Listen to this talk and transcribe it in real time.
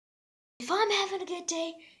having a good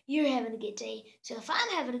day, you're having a good day. So if I'm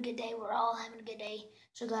having a good day, we're all having a good day.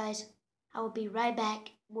 So guys, I will be right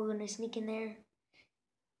back. We're gonna sneak in there.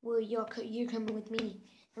 You're coming with me,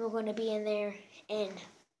 and we're gonna be in there in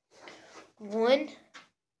 1,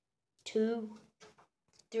 2,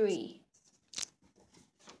 3.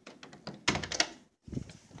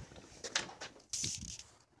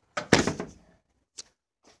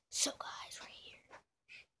 So guys, right here.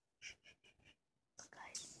 Look,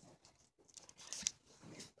 guys.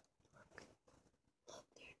 Look,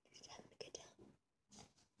 they're just having a good time.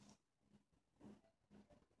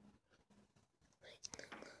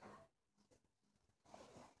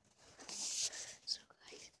 So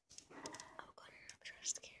guys, I'm gonna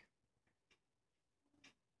trust the camera.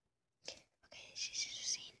 Okay, she's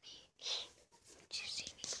just seeing me. She's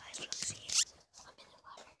seeing me, guys. Look, see it. I'm in the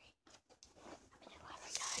library.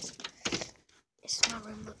 Guys. This is my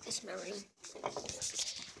room. Look, this is my room.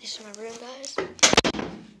 This is my room, guys.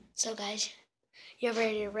 So, guys, you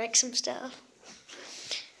ready to wreck some stuff?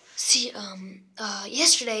 See,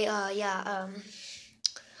 yesterday,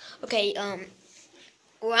 okay,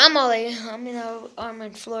 well, I'm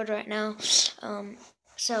in Florida right now.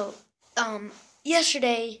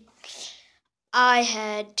 Yesterday, I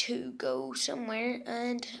had to go somewhere,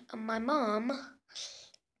 and my mom,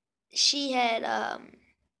 she had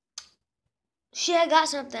got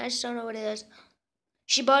something. I just don't know what it is.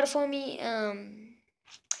 She bought it for me. It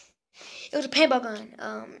was a paintball gun.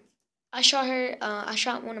 I shot her. I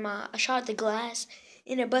shot the glass,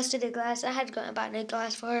 and it busted the glass. I had to go and buy a new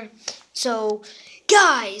glass for her. So,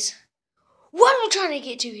 guys, what are we trying to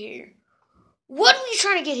get to here? I'm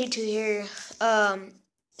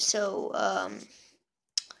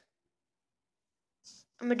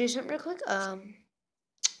gonna do something real quick. I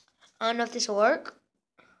don't know if this will work.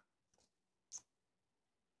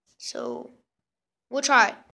 So, we'll try it.